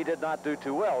 Well, he did not do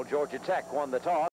too well. Georgia Tech won the toss.